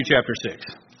chapter 6.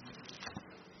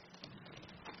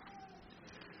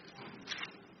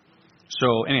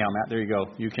 So anyhow, Matt, there you go.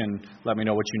 You can let me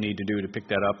know what you need to do to pick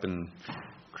that up, and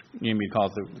you need me to call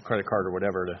it the credit card or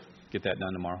whatever to get that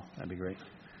done tomorrow. That'd be great.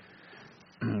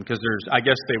 Because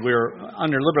we're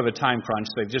under a little bit of a time crunch.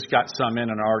 They've just got some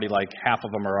in, and already like half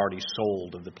of them are already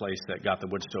sold of the place that got the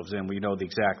wood stoves in. We know the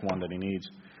exact one that he needs.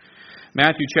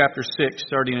 Matthew chapter 6,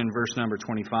 starting in verse number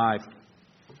 25.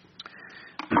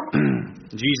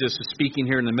 Jesus is speaking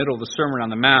here in the middle of the Sermon on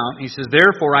the Mount. He says,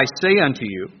 "Therefore I say unto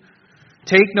you,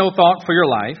 take no thought for your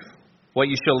life, what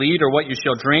you shall eat or what you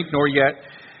shall drink, nor yet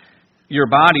your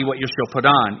body what you shall put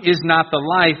on. Is not the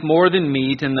life more than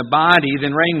meat, and the body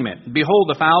than raiment? Behold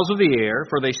the fowls of the air,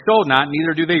 for they sow not,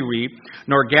 neither do they reap,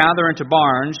 nor gather into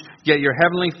barns, yet your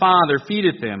heavenly Father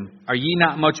feedeth them. Are ye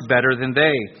not much better than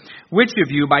they? Which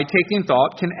of you, by taking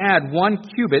thought, can add 1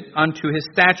 cubit unto his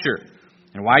stature?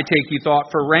 And why take ye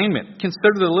thought for raiment?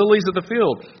 Consider the lilies of the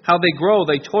field, how they grow,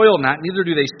 they toil not, neither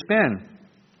do they spin.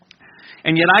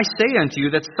 And yet I say unto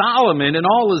you that Solomon in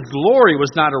all his glory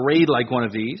was not arrayed like one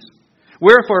of these.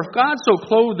 Wherefore, if God so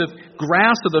clothed the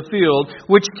grass of the field,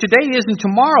 which today is and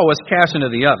tomorrow is cast into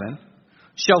the oven,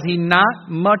 shall he not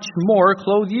much more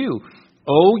clothe you,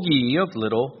 O ye of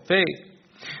little faith?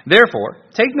 Therefore,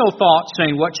 take no thought,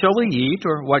 saying, what shall we eat,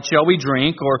 or what shall we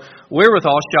drink, or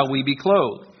wherewithal shall we be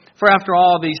clothed? For after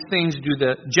all these things do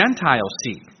the Gentiles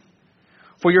seek.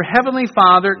 For your heavenly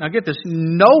Father, now get this,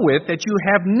 knoweth that you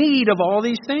have need of all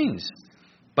these things.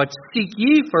 But seek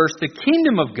ye first the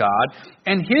kingdom of God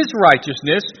and his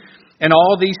righteousness, and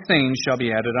all these things shall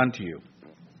be added unto you.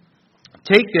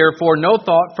 Take therefore no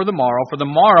thought for the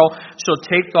morrow shall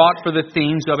take thought for the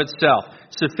things of itself.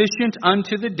 Sufficient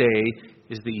unto the day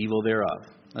is the evil thereof."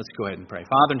 Let's go ahead and pray.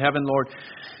 Father in heaven, Lord,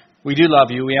 we do love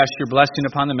you. We ask your blessing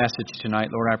upon the message tonight.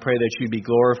 Lord, I pray that you be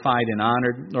glorified and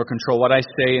honored. Lord, control what I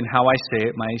say and how I say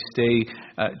it. May I stay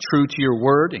true to your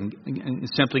word and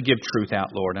simply give truth out,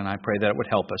 Lord. And I pray that it would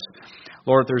help us.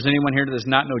 Lord, if there's anyone here that does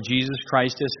not know Jesus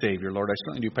Christ as Savior, Lord, I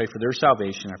certainly do pray for their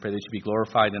salvation. I pray that you be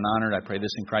glorified and honored. I pray this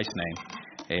in Christ's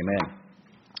name. Amen.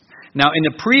 Now, in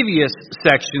the previous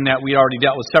section that we already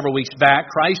dealt with several weeks back,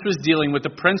 Christ was dealing with the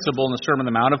principle in the Sermon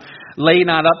on the Mount of lay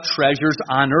not up treasures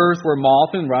on earth where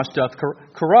moth and rust doth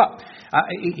corrupt.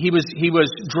 He was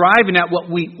driving at what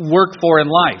we work for in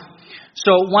life.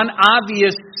 So one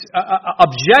obvious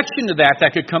objection to that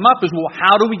could come up is, well,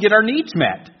 how do we get our needs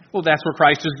met? Well, that's where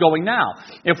Christ is going now.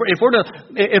 If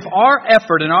our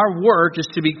effort and our work is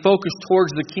to be focused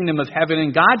towards the kingdom of heaven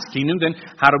and God's kingdom, then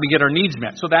how do we get our needs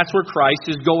met? So that's where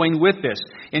Christ is going with this,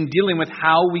 in dealing with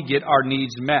how we get our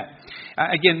needs met.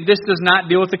 Again, this does not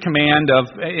deal with the command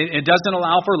of, it doesn't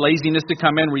allow for laziness to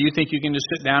come in where you think you can just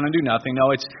sit down and do nothing.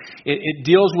 No, it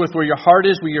deals with where your heart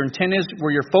is, where your intent is,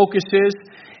 where your focus is,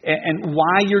 and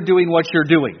why you're doing what you're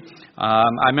doing.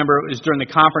 I remember it was during the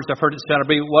conference, I've heard it said, I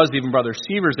believe it was even Brother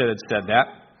Sievers that had said that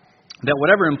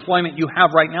whatever employment you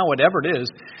have right now, whatever it is,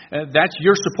 that's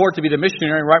your support to be the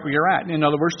missionary right where you're at. In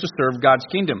other words, to serve God's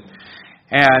kingdom.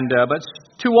 But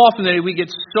too often we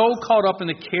get so caught up in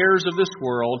the cares of this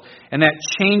world, and that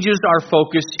changes our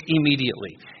focus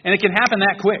immediately. And it can happen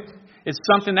that quick. It's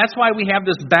something, that's why we have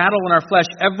this battle in our flesh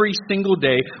every single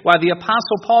day, why the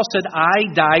Apostle Paul said, I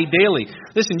die daily.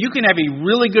 Listen, you can have a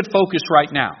really good focus right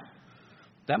now.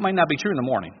 That might not be true in the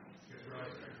morning.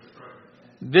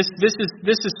 This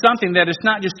is something that is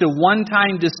not just a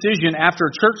one-time decision after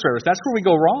a church service. That's where we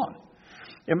go wrong.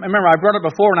 Remember, I brought it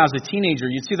before when I was a teenager.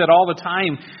 You'd see that all the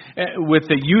time with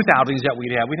the youth outings that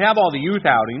we'd have. We'd have all the youth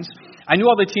outings. I knew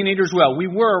all the teenagers well. We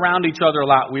were around each other a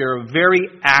lot. We are a very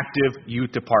active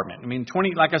youth department. I mean,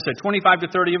 25 to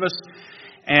 30 of us.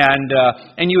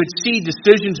 And you would see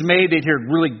decisions made. They'd hear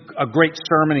really a great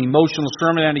sermon, an emotional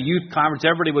sermon at a youth conference.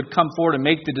 Everybody would come forward and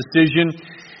make the decision.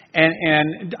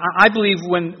 And I believe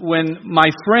when my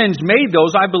friends made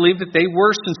those, I believe that they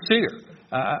were sincere.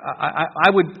 I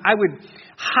would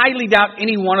highly doubt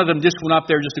any one of them just went up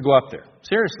there just to go up there.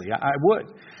 Seriously, I would.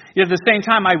 Yet at the same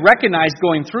time, I recognized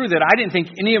going through that I didn't think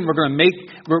any of them were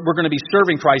going to be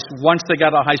serving Christ once they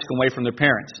got out of high school away from their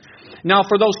parents. Now,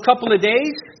 for those couple of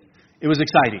days, it was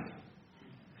exciting.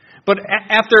 But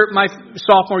after my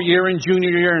sophomore year and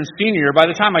junior year and senior year, by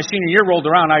the time my senior year rolled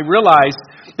around, I realized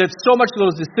that so much of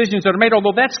those decisions that are made,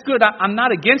 although that's good, I'm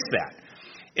not against that.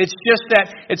 It's just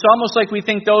that it's almost like we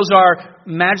think those are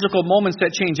magical moments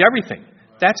that change everything.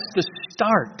 That's the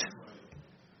start.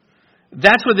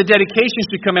 That's where the dedication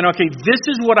should come in. Okay, this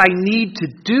is what I need to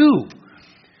do.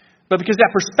 But because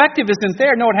that perspective isn't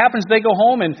there, what happens? They go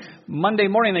home and Monday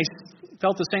morning they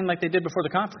felt the same like they did before the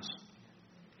conference.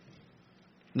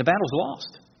 And the battle's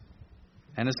lost.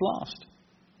 And it's lost.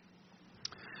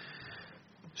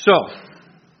 So,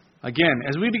 again,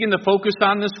 as we begin to focus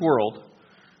on this world,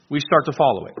 we start to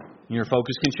follow it. Your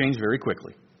focus can change very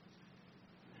quickly.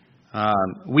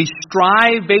 We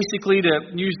strive basically to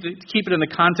keep it in the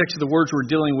context of the words we're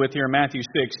dealing with here in Matthew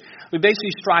 6. We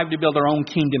basically strive to build our own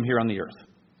kingdom here on the earth.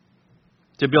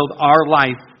 To build our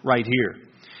life right here.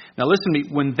 Now listen to me,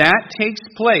 when that takes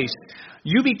place,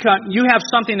 you have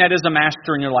something that is a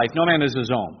master in your life. No man is his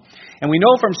own. And we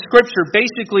know from Scripture,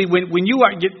 basically, when you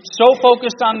get so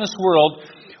focused on this world,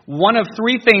 one of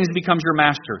three things becomes your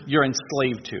master. You're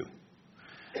enslaved to.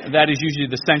 That is usually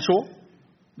the sensual.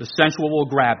 The sensual will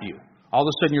grab you. All of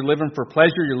a sudden you're living for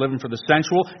pleasure, you're living for the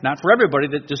sensual. Not for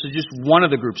everybody, this is just one of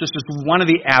the groups. This is one of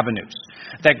the avenues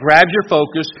that grabs your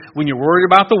focus when you're worried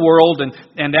about the world, and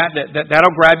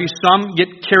that'll grab you. Some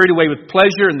get carried away with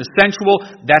pleasure and the sensual.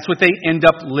 That's what they end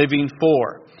up living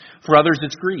for. For others,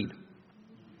 it's greed.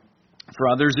 For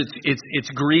others,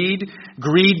 it's greed.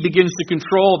 Greed begins to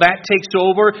control. That takes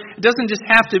over. It doesn't just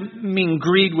have to mean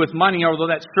greed with money,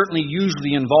 although that's certainly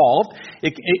usually involved.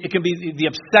 It can be the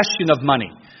obsession of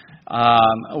money.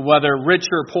 Whether rich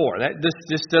or poor.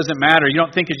 This doesn't matter. You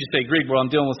don't think as you say greed, well, I'm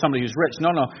dealing with somebody who's rich.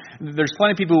 No. There's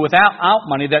plenty of people without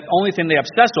money that only thing they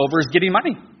obsess over is getting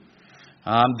money.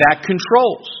 That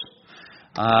controls.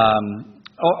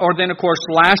 Or then, of course,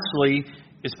 lastly,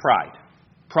 is pride.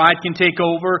 Pride can take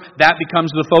over. That becomes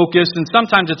the focus. And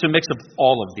sometimes it's a mix of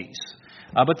all of these.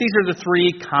 But these are the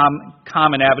three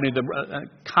common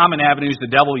avenues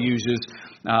the devil uses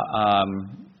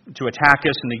to attack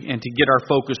us and to get our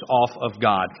focus off of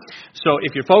God. So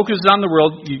if your focus is on the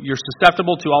world, you're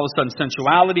susceptible to all of a sudden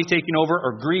sensuality taking over,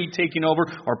 or greed taking over,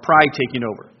 or pride taking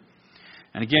over.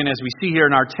 And again, as we see here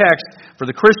in our text, for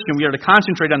the Christian, we are to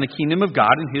concentrate on the kingdom of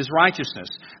God and His righteousness.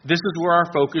 This is where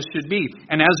our focus should be.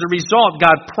 And as a result,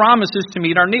 God promises to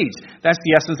meet our needs. That's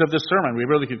the essence of this sermon. We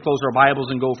really could close our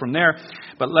Bibles and go from there.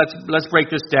 But let's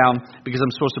break this down, because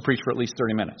I'm supposed to preach for at least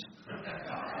 30 minutes.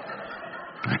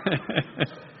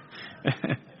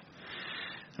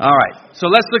 All right.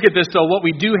 So let's look at this, though, what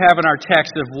we do have in our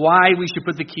text of why we should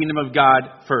put the kingdom of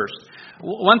God first.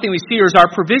 One thing we see here is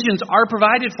our provisions are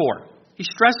provided for. He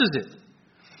stresses it.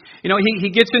 You know, he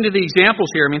gets into the examples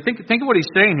here. I mean, think of what he's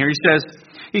saying here.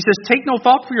 He says, take no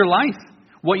thought for your life,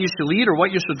 what you shall eat or what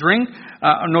you shall drink,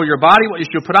 nor your body, what you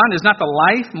shall put on. Is not the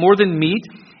life more than meat,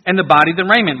 and the body than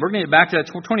raiment? We're going to get back to that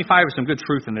 25 with some good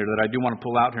truth in there that I do want to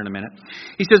pull out here in a minute.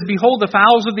 He says, behold the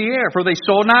fowls of the air, for they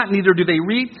sow not, neither do they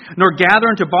reap, nor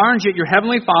gather into barns, yet your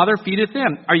heavenly Father feedeth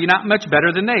them. Are you not much better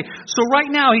than they? So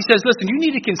right now, he says, listen, you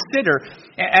need to consider,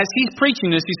 as he's preaching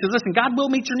this, he says, listen, God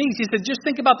will meet your needs. He said, just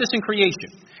think about this in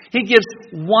creation. He gives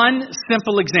one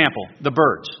simple example, the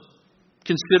birds.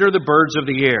 Consider the birds of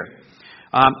the air.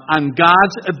 On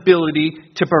God's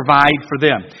ability to provide for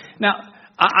them. Now,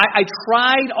 I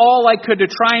tried all I could to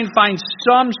try and find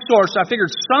some source. I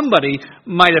figured somebody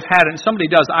might have had it, and somebody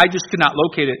does. I just could not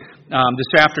locate it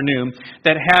this afternoon,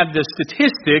 that had the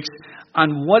statistics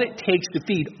on what it takes to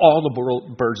feed all the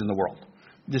birds in the world.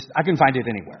 I couldn't find it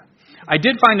anywhere. I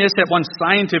did find this at one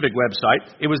scientific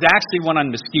website. It was actually one on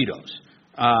mosquitoes.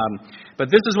 But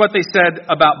this is what they said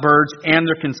about birds and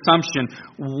their consumption.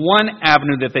 One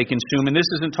avenue that they consume, and this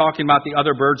isn't talking about the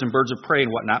other birds and birds of prey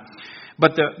and whatnot,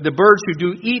 but the birds who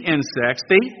do eat insects,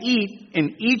 they eat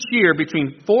in each year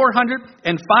between 400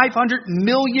 and 500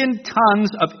 million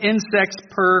tons of insects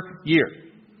per year.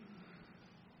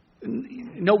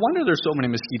 No wonder there's so many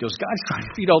mosquitoes. God's trying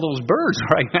to feed all those birds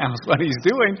right now is what He's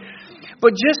doing.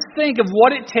 But just think of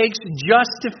what it takes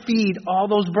just to feed all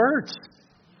those birds.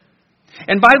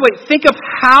 And by the way, think of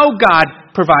how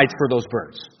God provides for those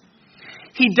birds.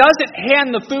 He doesn't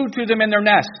hand the food to them in their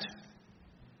nest.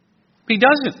 He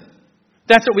doesn't.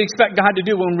 That's what we expect God to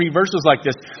do when we read verses like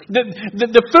this.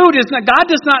 The food is not, God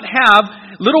does not have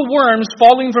little worms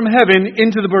falling from heaven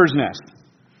into the bird's nest.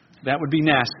 That would be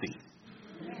nasty.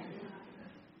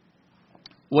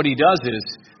 What He does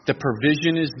is, the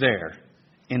provision is there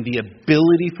and the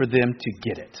ability for them to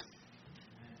get it.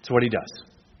 That's what He does.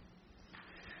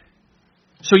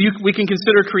 So we can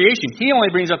consider creation. He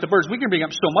only brings up the birds. We can bring up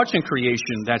so much in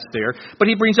creation that's there. But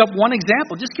he brings up one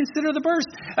example. Just consider the birds.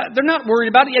 They're not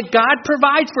worried about it, yet God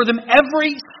provides for them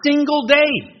every single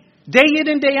day. Day in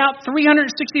and day out,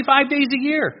 365 days a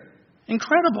year.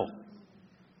 Incredible.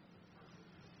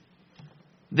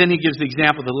 Then he gives the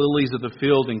example of the lilies of the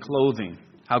field and clothing.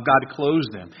 How God clothes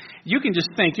them. You can just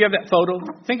think. You have that photo?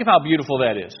 Think of how beautiful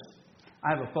that is.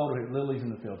 I have a photo of lilies in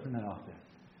the field. Turn that off there.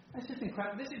 That's just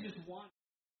incredible. This is just one.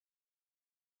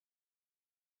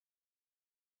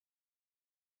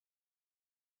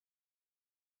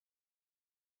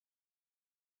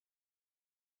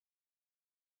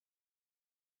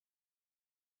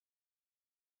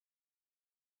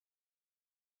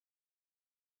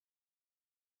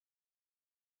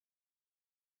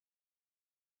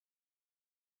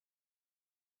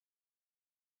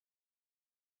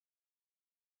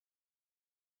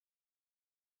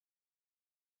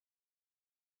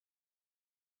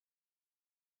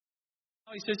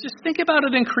 He says, just think about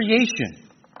it in creation.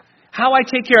 How I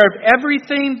take care of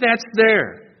everything that's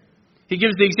there. He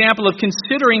gives the example of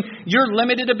considering your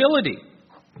limited ability.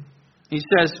 He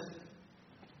says,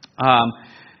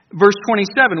 verse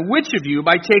 27, which of you,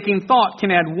 by taking thought,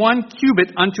 can add 1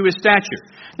 cubit unto his stature?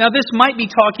 Now, this might be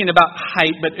talking about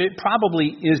height, but it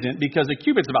probably isn't, because a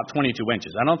cubit's about 22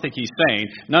 inches. I don't think he's saying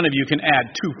none of you can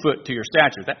add 2 foot to your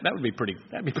stature. That'd be pretty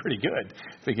good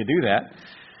if we could do that.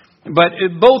 But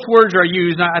both words are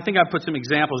used. I think I put some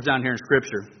examples down here in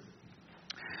Scripture.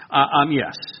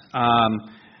 Yes.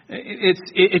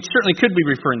 It certainly could be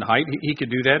referring to height. He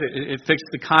could do that. It fits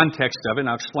the context of it, and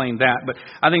I'll explain that. But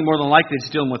I think more than likely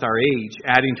it's dealing with our age,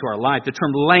 adding to our life. The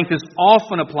term length is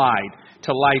often applied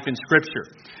to life in Scripture.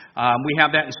 We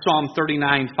have that in Psalm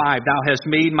 39:5. Thou hast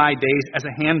made my days as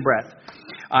a handbreadth.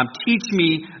 Teach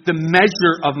me the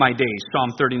measure of my days.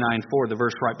 Psalm 39:4, the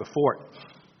verse right before it.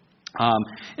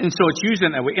 And so it's used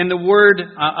in that way. And the word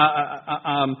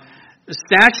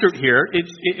stature here,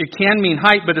 it can mean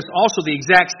height, but it's also the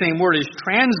exact same word is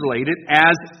translated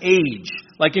as age,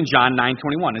 like in John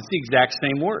 9:21. It's the exact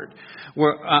same word,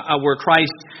 where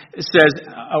Christ says,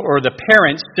 or the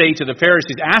parents say to the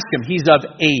Pharisees, ask him, he's of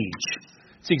age.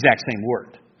 It's the exact same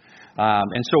word.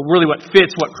 And so really what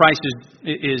fits what Christ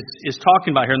is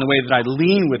talking about here, and the way that I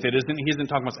lean with it, he isn't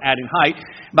talking about adding height,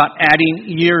 about adding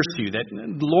years to you. That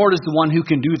the Lord is the one who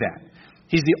can do that.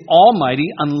 He's the almighty,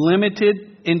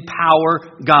 unlimited in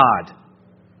power God.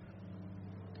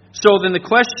 So then the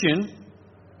question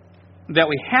that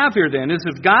we have here then is,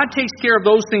 if God takes care of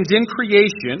those things in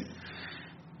creation,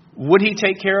 would he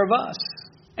take care of us?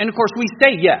 And of course we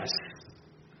say yes.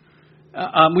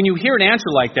 When you hear an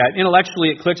answer like that,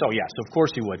 intellectually it clicks, oh yes, of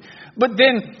course he would. But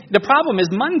then the problem is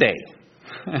Monday.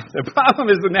 The problem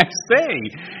is the next day,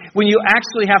 when you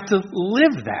actually have to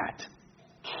live that.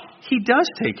 He does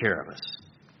take care of us.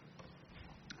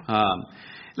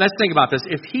 Let's think about this.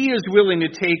 If he is willing to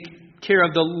take care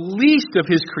of the least of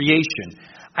his creation,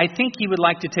 I think he would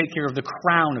like to take care of the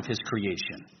crown of his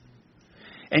creation.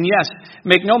 And yes,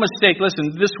 make no mistake,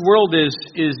 listen, this world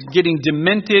is getting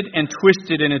demented and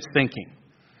twisted in its thinking.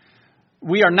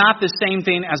 We are not the same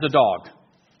thing as a dog.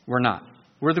 We're not.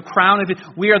 We're the crown of it.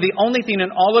 We are the only thing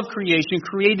in all of creation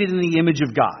created in the image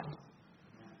of God.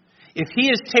 If he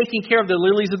is taking care of the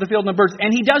lilies of the field and the birds,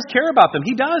 and he does care about them,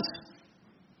 he does.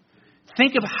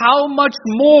 Think of how much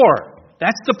more,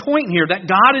 that's the point here, that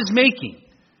God is making,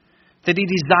 that he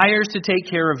desires to take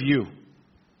care of you.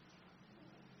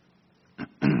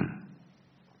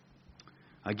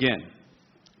 Again,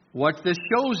 what this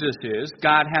shows us is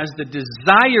God has the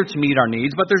desire to meet our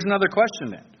needs, but there's another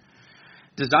question then.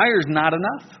 Desire is not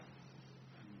enough.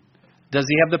 Does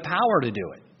he have the power to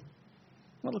do it?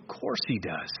 Well, of course he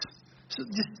does. So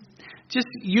just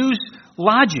use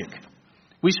logic.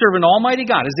 We serve an almighty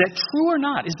God. Is that true or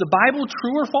not? Is the Bible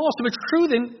true or false? If it's true,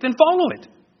 then follow it.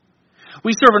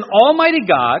 We serve an almighty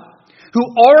God who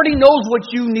already knows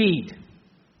what you need.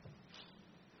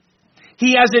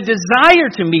 He has a desire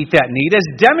to meet that need, as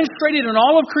demonstrated in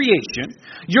all of creation.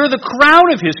 You're the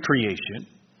crown of his creation.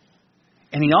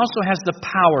 And he also has the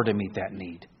power to meet that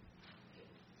need.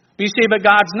 But you say, but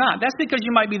God's not. That's because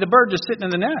you might be the bird just sitting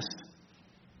in the nest.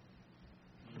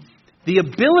 The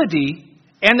ability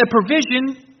and the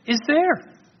provision is there.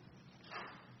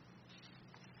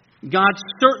 God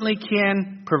certainly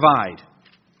can provide.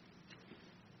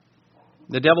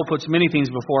 The devil puts many things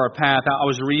before our path. I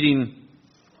was reading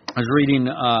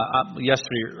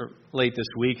yesterday or late this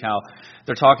week how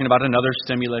they're talking about another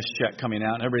stimulus check coming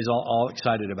out, and everybody's all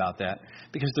excited about that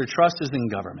because their trust is in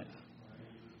government.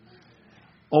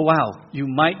 Oh wow, you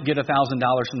might get $1,000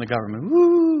 from the government.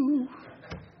 Woo!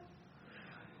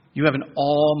 You have an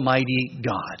almighty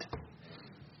God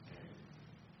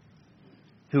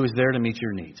who is there to meet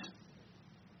your needs.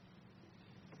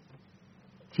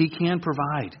 He can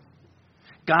provide.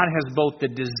 God has both the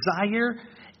desire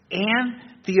and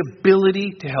the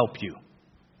ability to help you.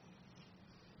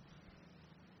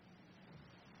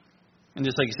 And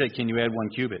just like you said, can you add 1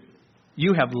 cubit?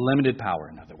 You have limited power,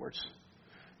 in other words.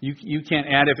 You can't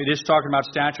add, if it is talking about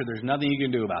stature, there's nothing you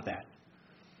can do about that.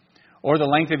 Or the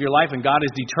length of your life, and God has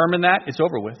determined that, it's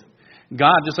over with.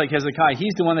 God, just like Hezekiah,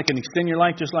 he's the one that can extend your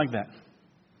life just like that.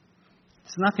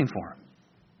 It's nothing for him.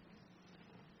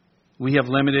 We have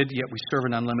limited, yet we serve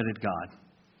an unlimited God.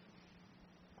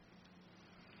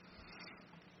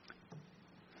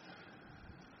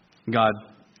 God's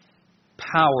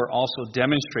power also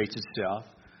demonstrates itself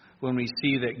when we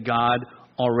see that God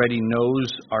already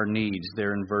knows our needs,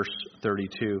 there in verse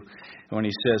 32. When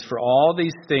he says, for all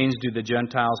these things do the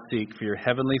Gentiles seek, for your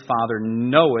heavenly Father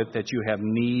knoweth that you have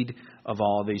need of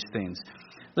all these things.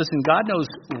 Listen, God knows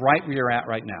right where you're at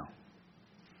right now.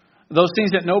 Those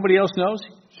things that nobody else knows,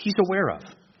 He's aware of.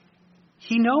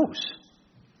 He knows.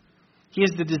 He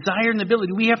has the desire and the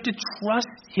ability. We have to trust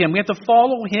Him. We have to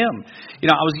follow Him. You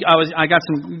know, I got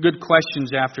some good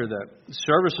questions after the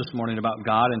service this morning about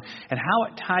God and how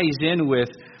it ties in with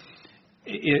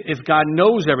if God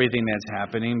knows everything that's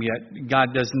happening, yet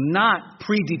God does not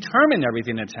predetermine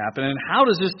everything that's happening. And how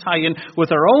does this tie in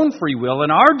with our own free will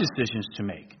and our decisions to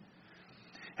make?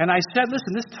 And I said,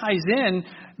 listen, this ties in,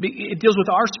 it deals with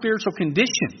our spiritual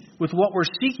condition, with what we're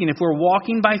seeking, if we're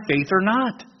walking by faith or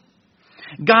not.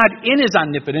 God, in His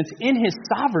omnipotence, in His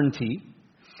sovereignty,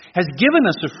 has given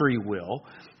us a free will.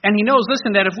 And He knows,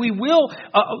 listen, that if we will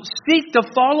seek to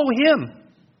follow Him,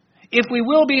 if we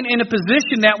will be in a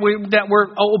position that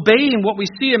we're obeying what we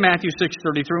see in Matthew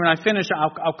 6:33, when I finish,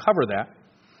 I'll cover that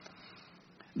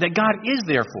God is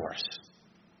there for us.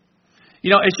 You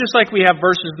know, it's just like we have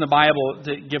verses in the Bible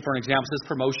to give for an example. It says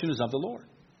promotion is of the Lord.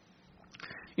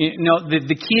 You know,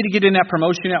 the key to get in that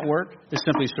promotion at work is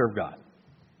simply serve God.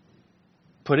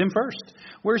 Put Him first.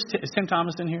 Is Tim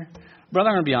Thomas in here? Brother,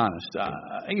 I'm going to be honest.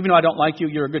 Even though I don't like you,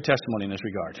 you're a good testimony in this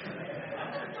regard.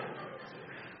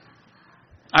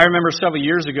 I remember several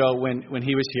years ago when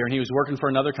he was here and he was working for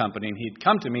another company, and he'd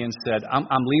come to me and said, I'm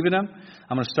leaving them.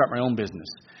 I'm going to start my own business.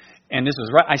 And this was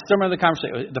right. I still remember the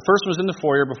conversation. The first was in the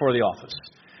foyer before the office.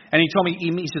 And he told me,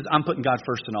 he says, I'm putting God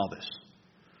first in all this.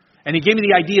 And he gave me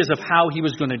the ideas of how he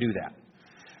was going to do that.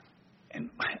 And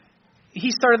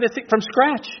he started this thing from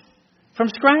scratch. From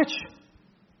scratch.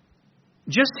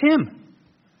 Just him.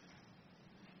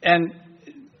 And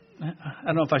I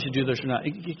don't know if I should do this or not.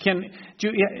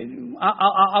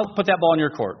 I'll put that ball in your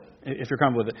court if you're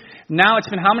comfortable with it. Now it's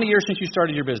been how many years since you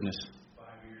started your business? 5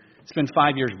 years. It's been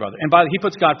 5 years, brother. And by the way, he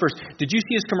puts God first. Did you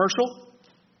see his commercial?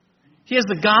 He has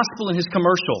the gospel in his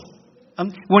commercial.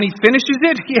 When he finishes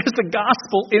it, he has the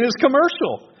gospel in his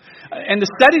commercial. And the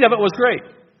setting of it was great.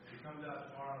 He comes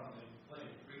out tomorrow and they play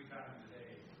 3 times a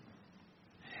day.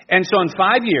 And so in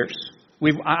 5 years,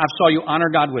 I saw you honor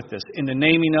God with this. In the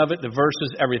naming of it, the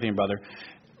verses, everything, brother.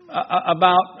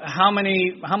 About how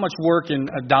much work in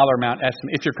a dollar amount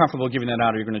estimate, if you're comfortable giving that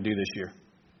out, are you going to do this year?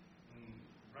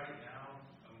 Right now,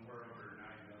 I'm worth over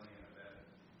 $9 million of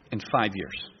that. In 5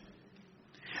 years.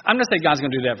 I'm not saying God's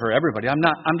going to do that for everybody.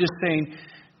 I'm just saying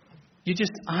you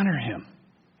just honor Him.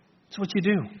 That's what you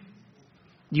do.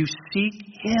 You seek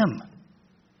Him.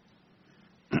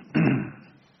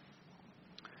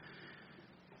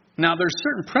 Now, there's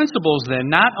certain principles then.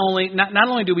 Not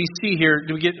only do we see here,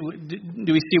 do we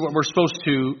see what we're supposed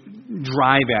to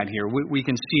drive at here. We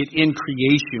can see it in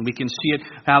creation. We can see it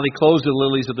how He clothes the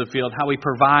lilies of the field, how He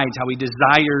provides, how He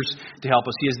desires to help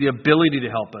us. He has the ability to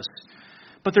help us.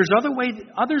 But there's other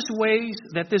ways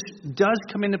that this does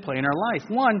come into play in our life.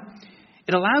 One,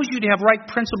 it allows you to have right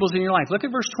principles in your life. Look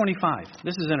at verse 25.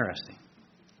 This is interesting.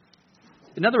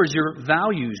 In other words, your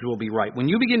values will be right. When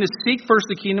you begin to seek first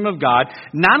the kingdom of God,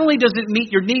 not only does it meet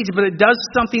your needs, but it does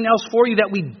something else for you that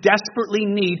we desperately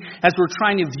need as we're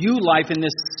trying to view life in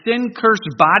this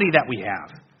sin-cursed body that we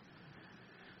have.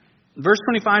 Verse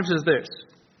 25 says this,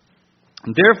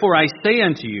 "Therefore I say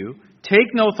unto you,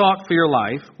 take no thought for your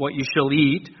life, what you shall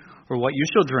eat or what you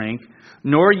shall drink,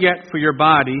 nor yet for your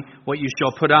body, what you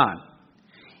shall put on.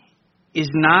 Is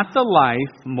not the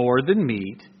life more than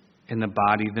meat, and the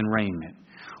body than raiment?"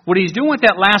 What he's doing with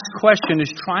that last question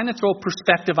is trying to throw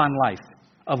perspective on life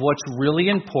of what's really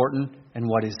important and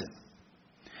what isn't.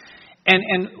 And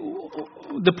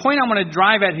the point I'm going to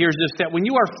drive at here is just that when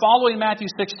you are following Matthew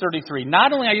 6:33,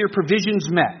 not only are your provisions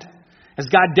met, as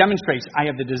God demonstrates, I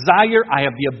have the desire, I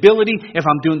have the ability. If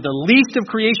I'm doing the least of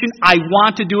creation, I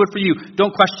want to do it for you.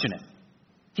 Don't question it.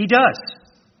 He does.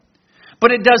 But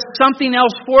it does something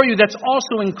else for you that's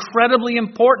also incredibly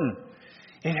important.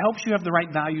 It helps you have the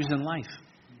right values in life.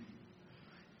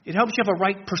 It helps you have a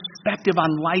right perspective on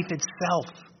life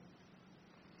itself.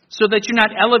 So that you're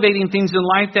not elevating things in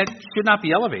life that should not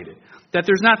be elevated. That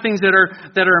there's not things that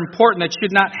are important that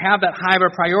should not have that high of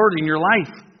a priority in your life.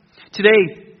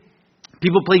 Today,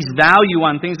 people place value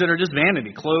on things that are just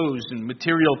vanity, clothes and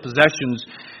material possessions,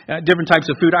 different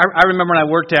types of food. I remember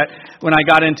when I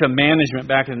got into management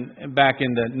back in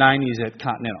the 90s at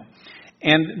Continental.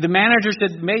 And the managers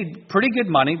had made pretty good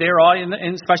money. They were all,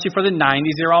 especially for the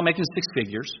 90s, they were all making 6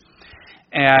 figures.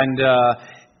 And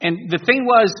the thing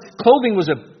was, clothing was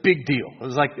a big deal. It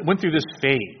was like, it went through this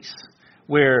phase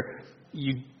where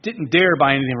you didn't dare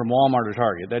buy anything from Walmart or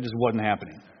Target. That just wasn't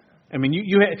happening. I mean,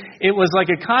 it was like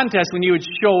a contest when you would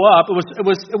show up. It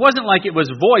wasn't like it was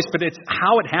voiced, but it's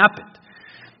how it happened.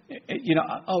 You know,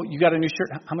 oh, you got a new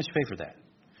shirt? How much you pay for that?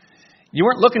 You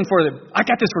weren't looking for I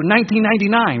got this for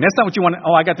 $19.99. That's not what you wanted.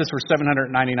 Oh, I got this for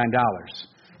 $799.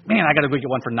 Man, I got to go get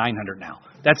one for $900 now.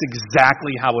 That's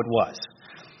exactly how it was.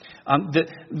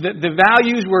 The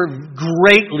values were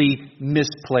greatly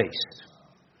misplaced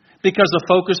because the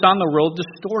focus on the world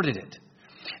distorted it.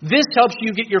 This helps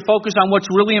you get your focus on what's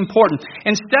really important.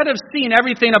 Instead of seeing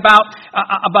everything about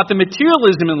the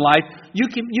materialism in life, you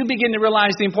begin to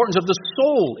realize the importance of the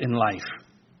soul in life.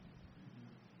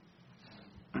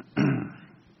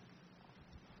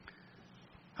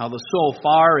 How the soul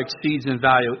far exceeds in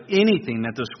value anything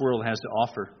that this world has to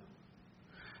offer.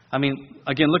 I mean,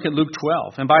 again, look at Luke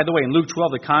 12. And by the way, in Luke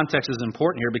 12, the context is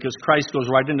important here because Christ goes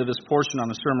right into this portion on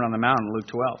the Sermon on the Mount in Luke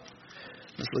 12.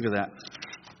 Let's look at that.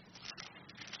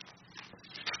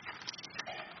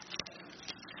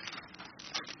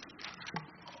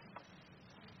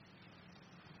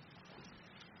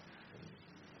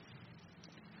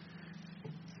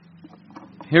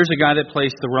 Here's a guy that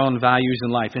placed the wrong values in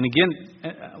life. And again,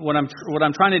 what I'm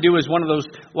trying to do is one of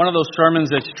those sermons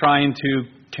that's trying to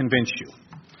convince you.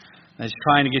 That's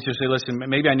trying to get you to say, listen,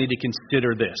 maybe I need to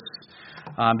consider this.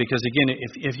 Because again,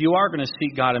 if you are going to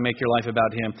seek God and make your life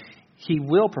about Him, He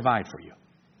will provide for you.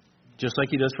 Just like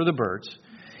He does for the birds.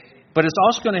 But it's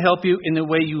also going to help you in the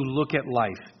way you look at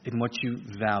life and what you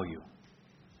value.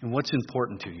 And what's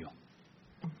important to you.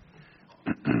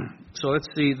 So let's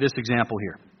see this example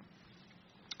here.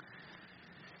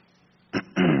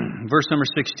 Verse number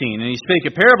 16. And he spake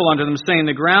a parable unto them, saying,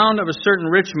 the ground of a certain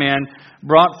rich man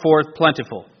brought forth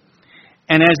plentiful.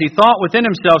 And as he thought within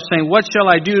himself, saying, what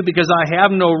shall I do, because I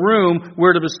have no room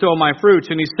where to bestow my fruits?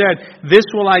 And he said, this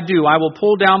will I do. I will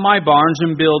pull down my barns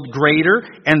and build greater,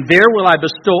 and there will I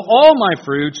bestow all my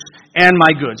fruits and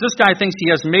my goods. This guy thinks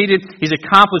he has made it. He's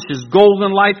accomplished his goal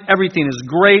in life. Everything is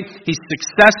great. He's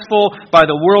successful by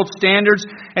the world standards.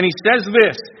 And he says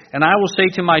this, and I will say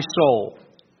to my soul,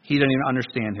 he doesn't even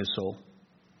understand his soul.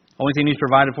 Only thing he's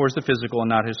provided for is the physical and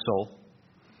not his soul.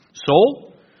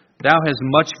 Soul, thou hast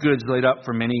much goods laid up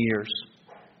for many years.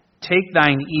 Take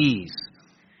thine ease,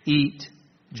 eat,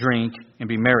 drink, and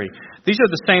be merry. These are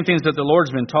the same things that the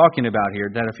Lord's been talking about here,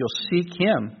 that if you'll seek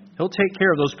Him, He'll take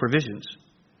care of those provisions.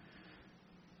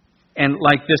 And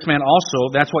like this man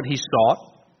also, that's what he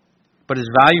sought, but his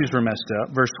values were messed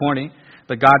up. Verse 20,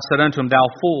 but God said unto him, thou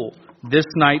fool, this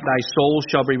night thy soul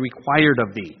shall be required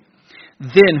of thee.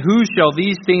 Then who shall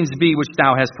these things be which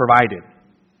thou hast provided?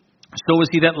 So is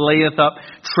he that layeth up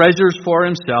treasures for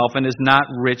himself and is not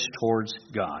rich towards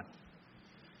God.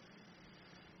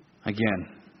 Again,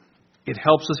 it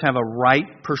helps us have a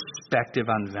right perspective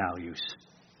on values.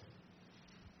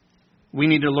 We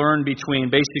need to learn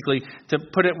between, basically, to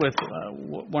put it with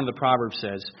one of the Proverbs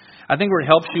says, I think where it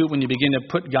helps you when you begin to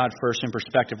put God first in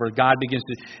perspective, where God begins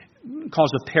to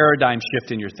cause a paradigm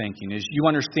shift in your thinking, is you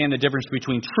understand the difference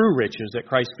between true riches that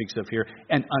Christ speaks of here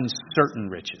and uncertain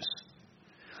riches.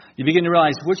 You begin to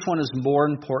realize which one is more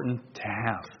important to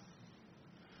have.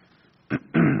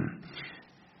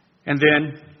 And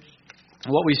then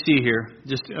what we see here,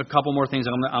 just a couple more things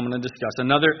I'm going to discuss.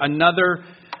 Another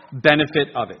benefit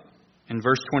of it. In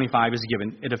verse 25 is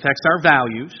given. It affects our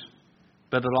values,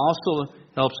 but it also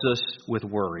helps us with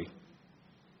worry.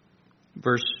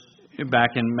 Verse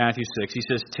back in Matthew 6, he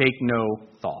says, take no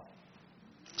thought.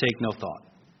 Take no thought.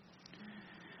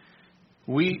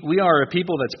 We are a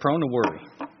people that's prone to worry.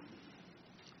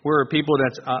 We're a people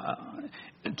that's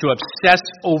to obsess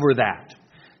over that.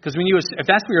 Because if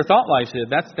that's where your thought life is,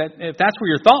 if that's where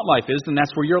your thought life is, then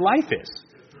that's where your life is.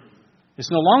 It's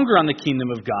no longer on the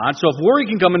kingdom of God. So if worry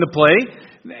can come into play,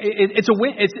 it's a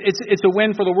win. It's a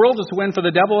win for the world. It's a win for the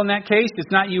devil in that case.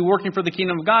 It's not you working for the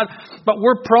kingdom of God, but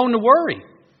we're prone to worry.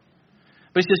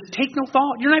 But he says, take no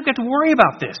thought. You're not going to have to worry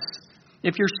about this.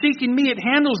 If you're seeking me, it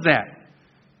handles that.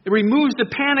 It removes the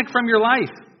panic from your life.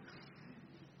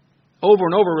 Over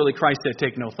and over, really, Christ said,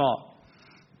 take no thought.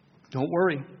 Don't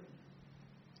worry.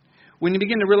 When you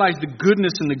begin to realize the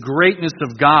goodness and the greatness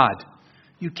of God,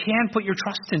 you can put your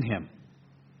trust in Him.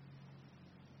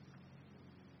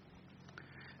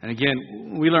 And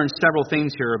again, we learned several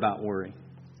things here about worry.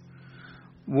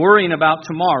 Worrying about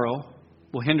tomorrow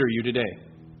will hinder you today.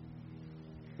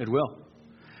 It will.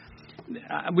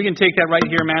 We can take that right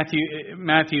here,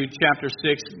 Matthew chapter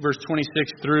 6, verse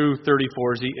 26 through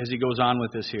 34, as he goes on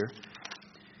with this here.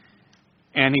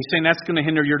 And he's saying that's going to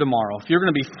hinder your tomorrow. If you're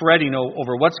going to be fretting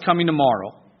over what's coming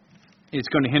tomorrow, it's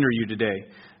going to hinder you today.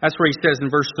 That's where he says in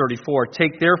verse 34,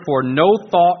 take therefore no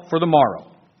thought for the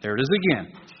morrow. There it is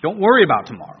again. Don't worry about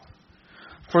tomorrow.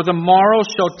 For the morrow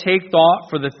shall take thought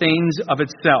for the things of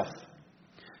itself.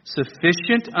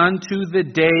 Sufficient unto the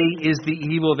day is the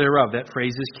evil thereof. That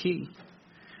phrase is key.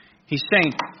 He's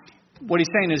saying, what he's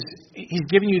saying is he's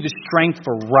giving you the strength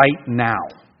for right now.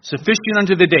 Sufficient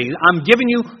unto the day. I'm giving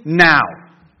you now.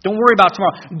 Don't worry about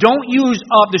tomorrow. Don't use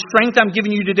up the strength I'm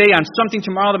giving you today on something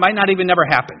tomorrow that might not even never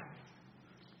happen.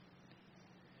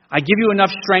 I give you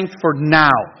enough strength for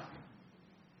now.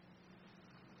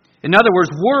 In other words,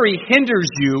 worry hinders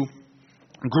you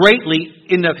greatly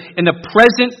in the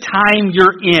present time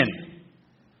you're in.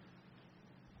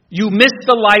 You miss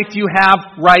the life you have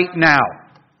right now.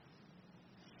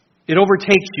 It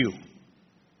overtakes you.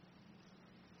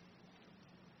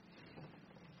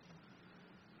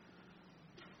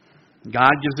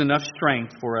 God gives enough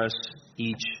strength for us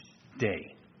each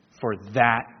day. For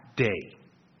that day.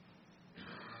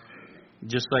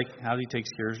 Just like how He takes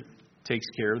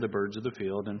care of the birds of the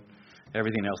field and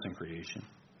everything else in creation.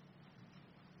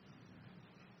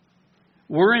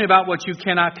 Worrying about what you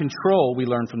cannot control, we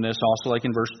learn from this also, like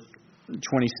in verse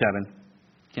 27.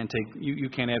 You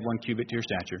can't add 1 cubit to your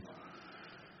stature.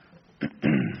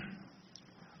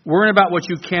 Worrying about what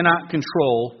you cannot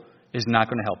control is not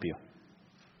going to help you.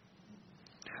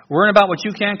 Worrying about what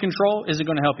you can't control isn't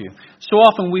going to help you. So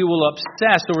often we will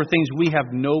obsess over things we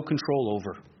have no control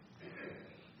over.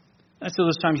 That's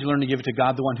those times you learn to give it to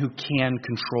God, the one who can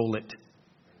control it.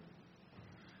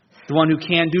 The one who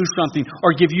can do something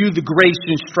or give you the grace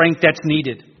and strength that's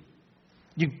needed.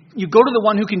 You go to the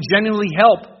one who can genuinely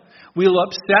help. We'll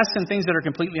obsess in things that are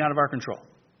completely out of our control.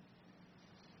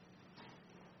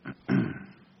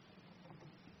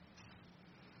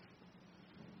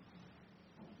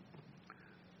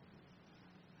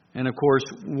 And of course,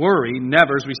 worry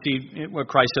never, as we see what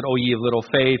Christ said, "O ye of little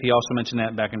faith." He also mentioned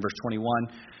that back in verse 21.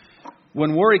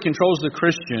 When worry controls the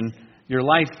Christian, your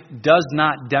life does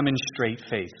not demonstrate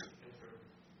faith.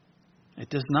 It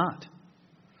does not.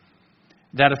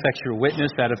 That affects your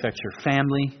witness. That affects your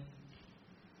family.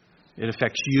 It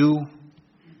affects you.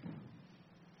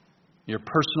 Your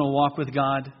personal walk with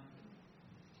God.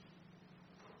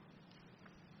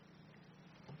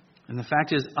 And the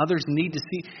fact is, others need to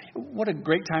see. What a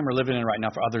great time we're living in right now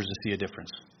for others to see a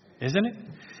difference. Isn't it?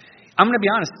 I'm going to be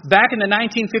honest. Back in the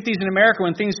 1950s in America,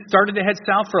 when things started to head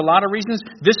south for a lot of reasons,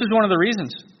 this is one of the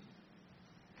reasons.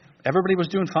 Everybody was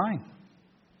doing fine.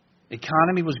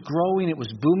 Economy was growing. It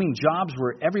was booming. Jobs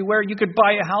were everywhere. You could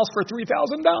buy a house for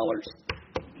 $3,000.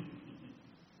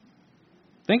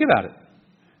 Think about it.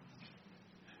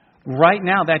 Right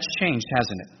now, that's changed,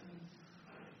 hasn't it?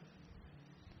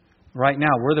 Right now,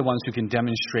 we're the ones who can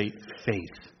demonstrate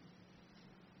faith.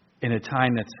 In a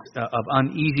time that's of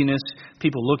uneasiness,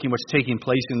 people looking what's taking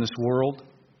place in this world,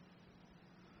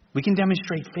 we can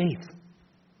demonstrate faith.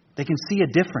 They can see a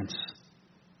difference.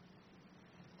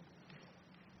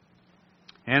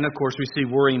 And of course, we see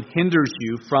worrying hinders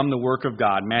you from the work of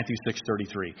God. Matthew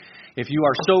 6:33. If you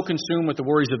are so consumed with the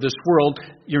worries of this world,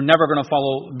 you're never going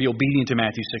to be obedient to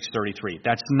Matthew 6:33.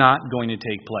 That's not going to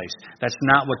take place. That's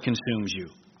not what consumes you,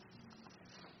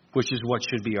 which is what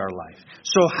should be our life.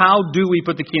 So how do we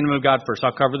put the kingdom of God first?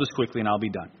 I'll cover this quickly and I'll be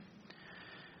done.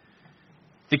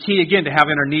 The key, again, to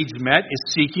having our needs met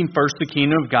is seeking first the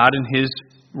kingdom of God and His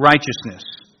righteousness.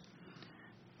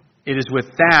 It is with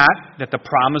that the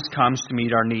promise comes to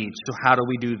meet our needs. So how do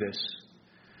we do this?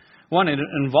 One, it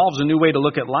involves a new way to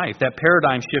look at life. That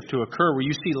paradigm shift to occur where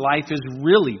you see life is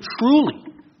really, truly,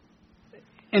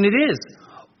 and it is,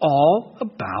 all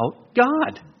about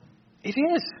God. It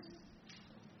is.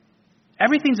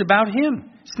 Everything's about Him.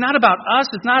 It's not about us.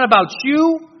 It's not about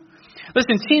you.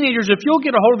 Listen, teenagers, if you'll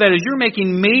get a hold of that as you're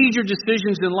making major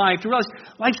decisions in life, to realize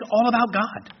life's all about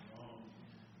God.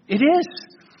 It is.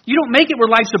 You don't make it where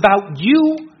life's about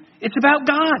you. It's about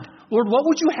God. Lord, what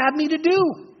would you have me to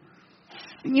do?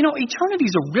 You know,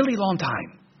 eternity's a really long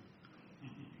time.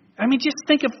 I mean, just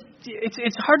think of,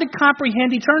 it's hard to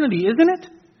comprehend eternity, isn't it?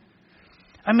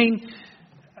 I mean,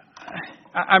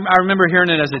 I remember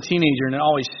hearing it as a teenager, and it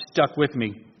always stuck with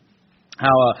me.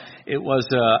 How it was,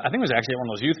 I think it was actually at one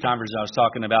of those youth conferences I was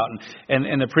talking about,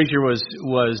 and the preacher was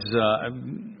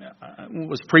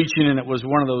preaching, and it was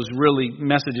one of those really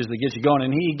messages that gets you going.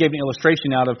 And he gave an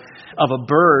illustration out of a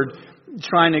bird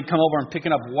trying to come over and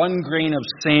picking up one grain of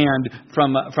sand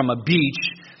from a beach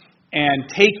and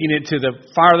taking it to the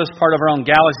farthest part of our own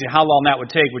galaxy. How long that would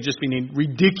take would just be a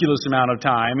ridiculous amount of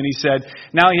time. And he said,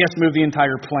 now he has to move the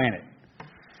entire planet.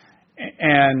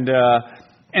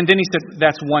 And then he said,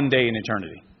 that's one day in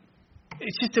eternity.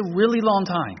 It's just a really long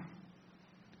time.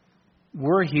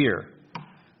 We're here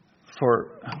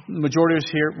for, the majority of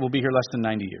us here will be here less than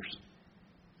 90 years.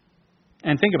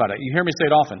 And think about it. You hear me say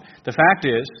it often. The fact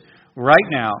is, right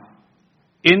now,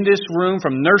 in this room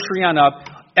from nursery on up,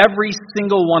 every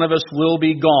single one of us will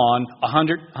be gone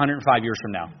 100, 105 years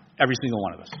from now. Every single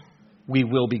one of us. we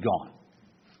will be gone.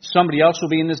 Somebody else will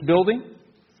be in this building.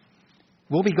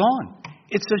 We'll be gone.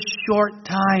 It's a short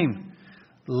time.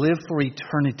 Live for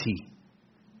eternity.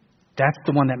 That's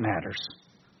the one that matters.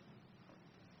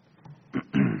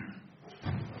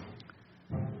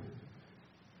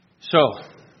 So,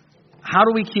 how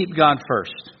do we keep God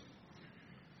first?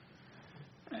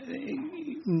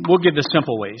 We'll give the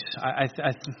simple ways.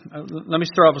 Let me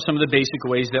start off with some of the basic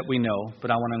ways that we know,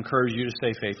 but I want to encourage you to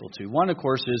stay faithful to. One, of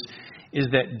course, is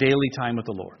that daily time with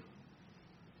the Lord.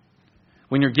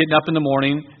 When you're getting up in the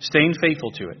morning, staying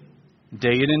faithful to it,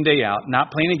 day in and day out,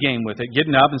 not playing a game with it,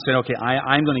 getting up and saying, okay,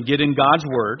 I'm going to get in God's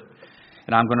Word,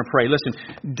 and I'm going to pray. Listen,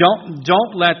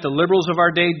 don't let the liberals of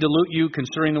our day dilute you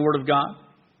concerning the Word of God.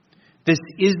 This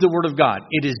is the Word of God.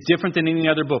 It is different than any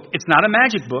other book. It's not a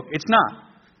magic book. It's not.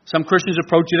 Some Christians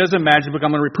approach it as a magic book.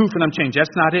 I'm going to reproof and I'm changed.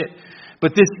 That's not it.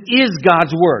 But this is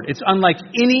God's Word. It's unlike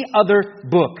any other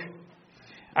book.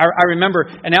 I remember,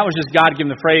 and that was just God giving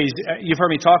the phrase. You've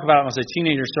heard me talk about it when I was a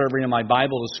teenager, started bringing my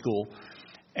Bible to school.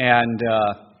 And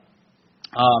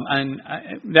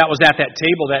that was at that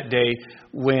table that day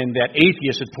when that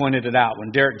atheist had pointed it out,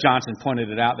 when Derek Johnson pointed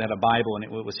it out, they had a Bible and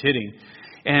it was hitting.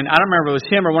 And I don't remember if it was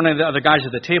him or one of the other guys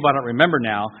at the table, I don't remember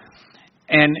now.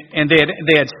 And they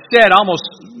had said, almost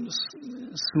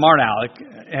smart Alec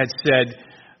had said,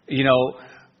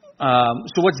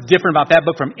 so what's different about that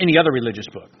book from any other religious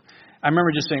book? I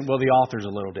remember just saying, well, the author's a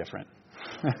little different.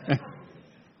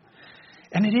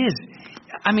 And it is.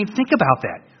 I mean, think about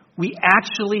that. We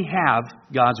actually have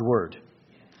God's Word.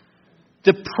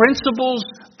 The principles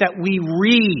that we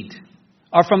read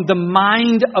are from the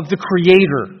mind of the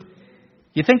Creator.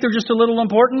 You think they're just a little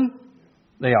important?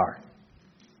 They are.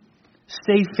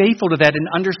 Stay faithful to that and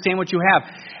understand what you have.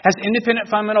 As independent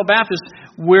fundamental Baptists,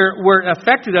 where it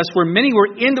affected us, where many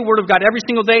were in the Word of God every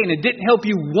single day and it didn't help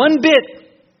you one bit.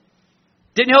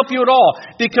 Didn't help you at all.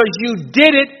 Because you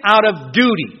did it out of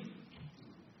duty.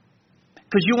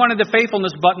 Because you wanted the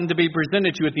faithfulness button to be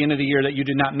presented to you at the end of the year that you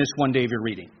did not miss one day of your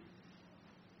reading.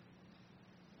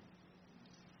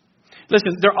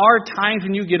 Listen, there are times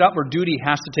when you get up where duty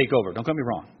has to take over. Don't get me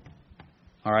wrong.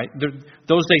 All right?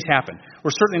 Those days happen.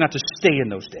 We're certainly not to stay in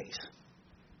those days.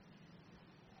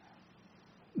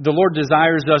 The Lord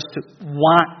desires us to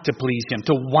want to please Him,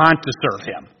 to want to serve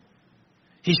Him.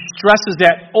 He stresses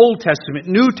that Old Testament,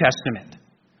 New Testament.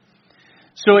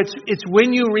 So it's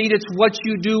when you read, it's what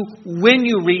you do when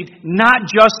you read, not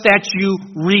just that you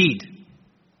read.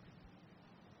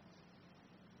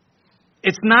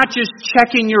 It's not just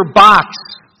checking your box.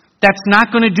 That's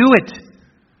not going to do it.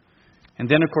 And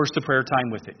then, of course, the prayer time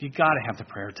with it. You got to have the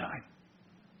prayer time.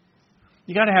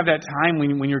 You got to have that time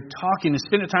when you're talking and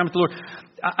spending time with the Lord.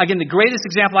 Again, the greatest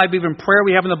example I believe in prayer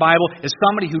we have in the Bible is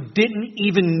somebody who didn't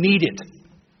even need it.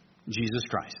 Jesus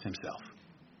Christ Himself.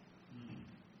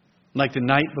 Like the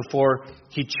night before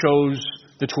He chose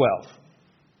the 12.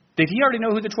 Did He already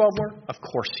know who the 12 were? Of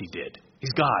course He did.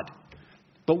 He's God.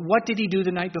 But what did He do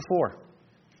the night before?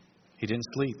 He didn't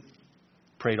sleep.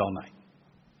 Prayed all night.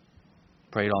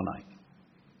 Prayed all night.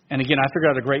 And again, I figured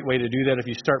out a great way to do that. If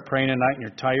you start praying at night and you're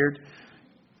tired,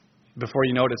 before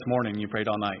you know it, it's morning. You prayed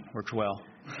all night. Works well.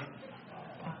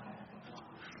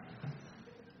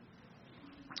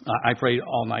 I prayed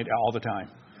all night, all the time.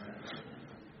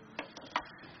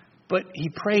 But He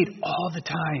prayed all the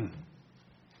time.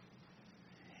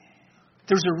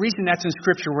 There's a reason that's in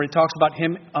Scripture where it talks about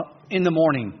Him in the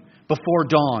morning, before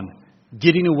dawn,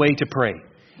 getting away to pray.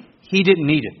 He didn't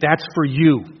need it. That's for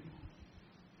you.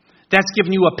 That's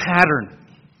giving you a pattern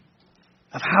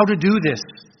of how to do this.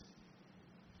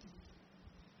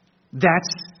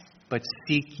 But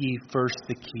seek ye first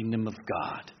the kingdom of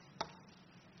God.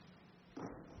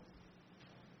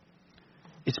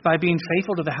 It's by being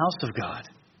faithful to the house of God.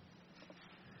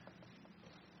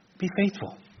 Be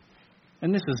faithful.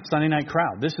 And this is a Sunday night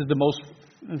crowd. This is the most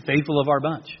faithful of our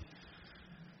bunch.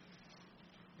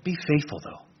 Be faithful,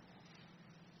 though.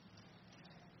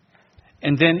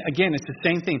 And then, again, it's the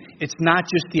same thing. It's not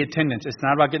just the attendance. It's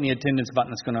not about getting the attendance button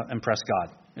that's going to impress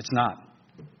God. It's not.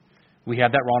 We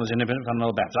have that wrong as independent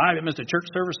fundamental Baptists. I haven't missed a church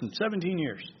service in 17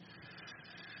 years.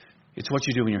 It's what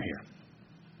you do when you're here.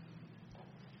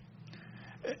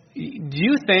 Do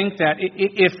you think that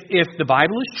if the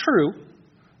Bible is true,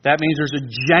 that means there's a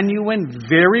genuine,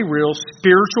 very real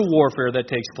spiritual warfare that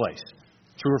takes place?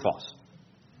 True or false?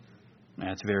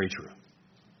 That's very true.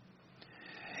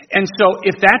 And so,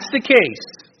 if that's the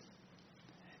case,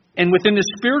 and within the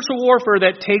spiritual warfare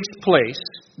that takes place,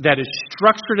 that is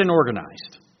structured and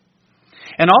organized,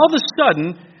 and all of a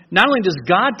sudden, not only does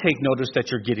God take notice that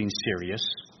you're getting serious,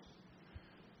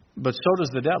 but so does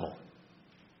the devil.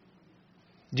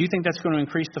 Do you think that's going to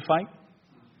increase the fight?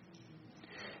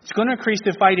 It's going to increase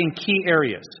the fight in key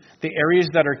areas. The areas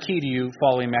that are key to you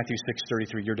following Matthew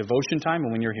 6:33, your devotion time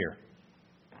and when you're here.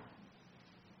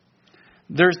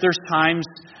 There's times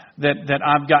that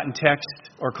I've gotten texts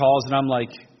or calls and I'm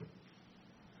like,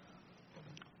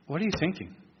 what are you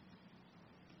thinking?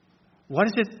 What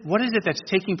is it that's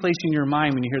taking place in your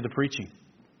mind when you hear the preaching?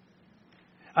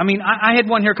 I mean, I had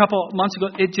one here a couple of months ago.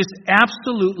 It just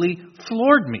absolutely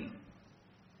floored me.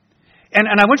 And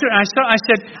I went to it and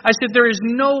I said, there is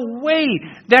no way.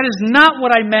 That is not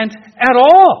what I meant at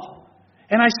all.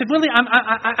 And I said, really,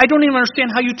 I don't even understand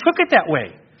how you took it that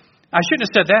way. I shouldn't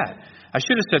have said that. I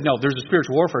should have said, no, there's a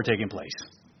spiritual warfare taking place.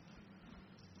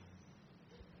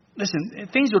 Listen,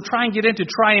 things will try and get in to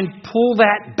try and pull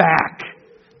that back.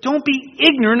 Don't be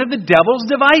ignorant of the devil's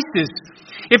devices.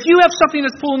 If you have something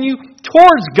that's pulling you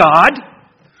towards God,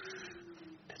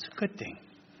 that's a good thing.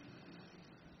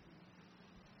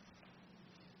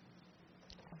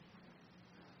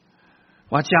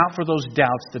 Watch out for those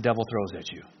doubts the devil throws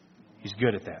at you. He's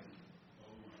good at that.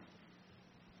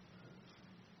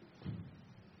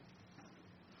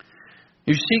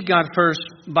 You seek God first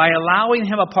by allowing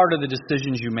Him a part of the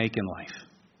decisions you make in life.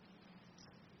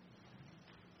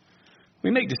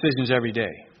 We make decisions every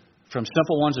day. From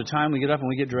simple ones at the time we get up and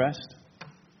we get dressed,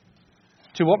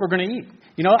 to what we're going to eat.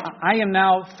 You know, I am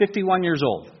now 51 years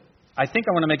old. I think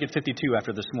I want to make it 52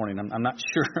 after this morning. I'm not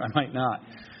sure. I might not.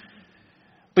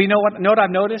 But you know what? Know what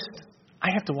I've noticed? I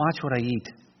have to watch what I eat.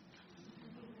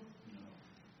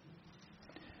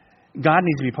 God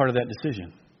needs to be part of that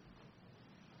decision.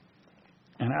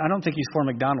 And I don't think He's for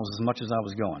McDonald's as much as I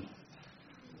was going.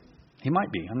 He might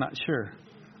be. I'm not sure.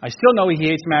 I still know He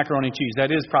hates macaroni and cheese.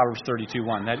 That is Proverbs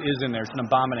 32:1. That is in there. It's an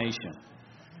abomination.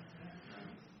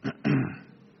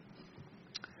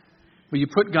 But you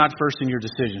put God first in your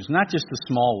decisions, not just the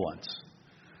small ones.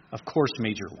 Of course,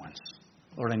 major ones.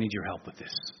 Lord, I need your help with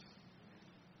this.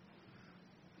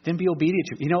 Then be obedient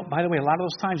to Him. You know, by the way, a lot of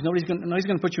those times, nobody's going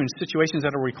to put you in situations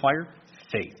that will require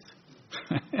faith.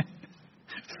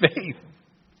 Faith.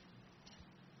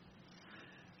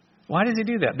 Why does He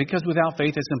do that? Because without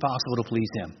faith, it's impossible to please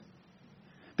Him.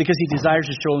 Because He desires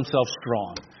to show Himself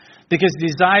strong. Because He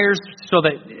desires so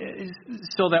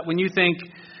that when you think,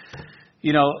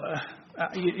 John,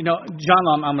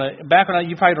 back when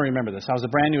you probably don't remember this. I was a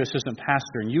brand new assistant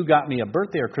pastor, and you got me a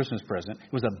birthday or Christmas present.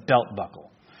 It was a belt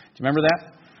buckle. Do you remember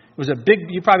that? It was a big.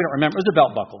 You probably don't remember. It was a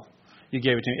belt buckle. You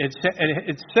gave it to me.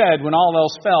 It said, "When all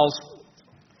else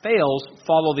fails,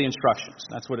 follow the instructions."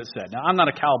 That's what it said. Now, I'm not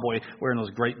a cowboy wearing those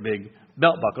great big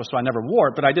belt buckles, so I never wore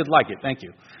it, but I did like it. Thank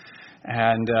you.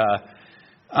 And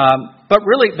but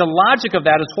really, the logic of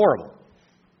that is horrible.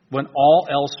 When all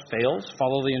else fails,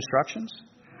 follow the instructions.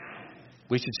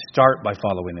 We should start by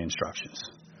following the instructions.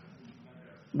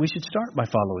 We should start by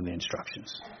following the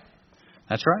instructions.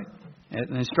 That's right. And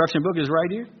the instruction book is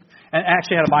right here. And it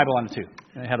actually had a Bible on it, too.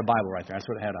 It had a Bible right there. That's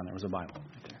what it had on there. It was a Bible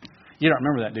right there. You don't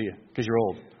remember that, do you? Because you're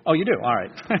old. Oh, you do? All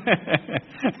right.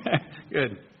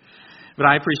 Good. But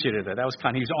I appreciated that. That was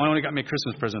kind. He only got me a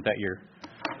Christmas present that year.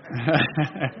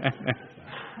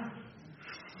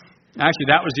 Actually,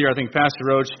 that was the year I think Pastor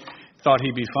Roach thought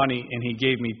he'd be funny, and he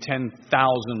gave me 10,000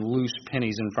 loose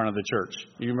pennies in front of the church.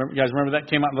 You guys remember that?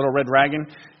 Came out in a little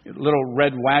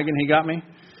red wagon he got me?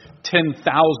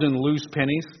 10,000 loose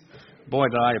pennies. Boy,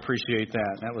 did I appreciate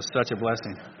that. That was such a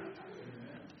blessing.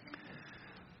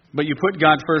 But you put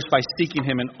God first by seeking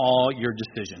Him in all your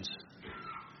decisions.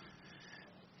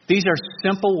 These are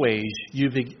simple ways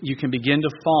you can begin to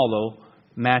follow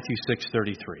Matthew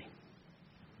 6:33.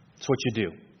 That's what you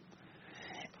do.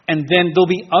 And then there'll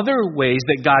be other ways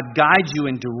that God guides you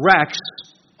and directs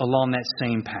along that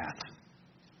same path.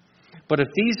 But if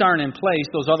these aren't in place,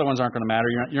 those other ones aren't going to matter.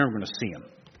 You're never going to see them.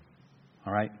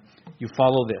 All right? You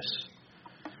follow this.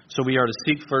 So we are to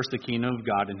seek first the kingdom of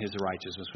God and His righteousness.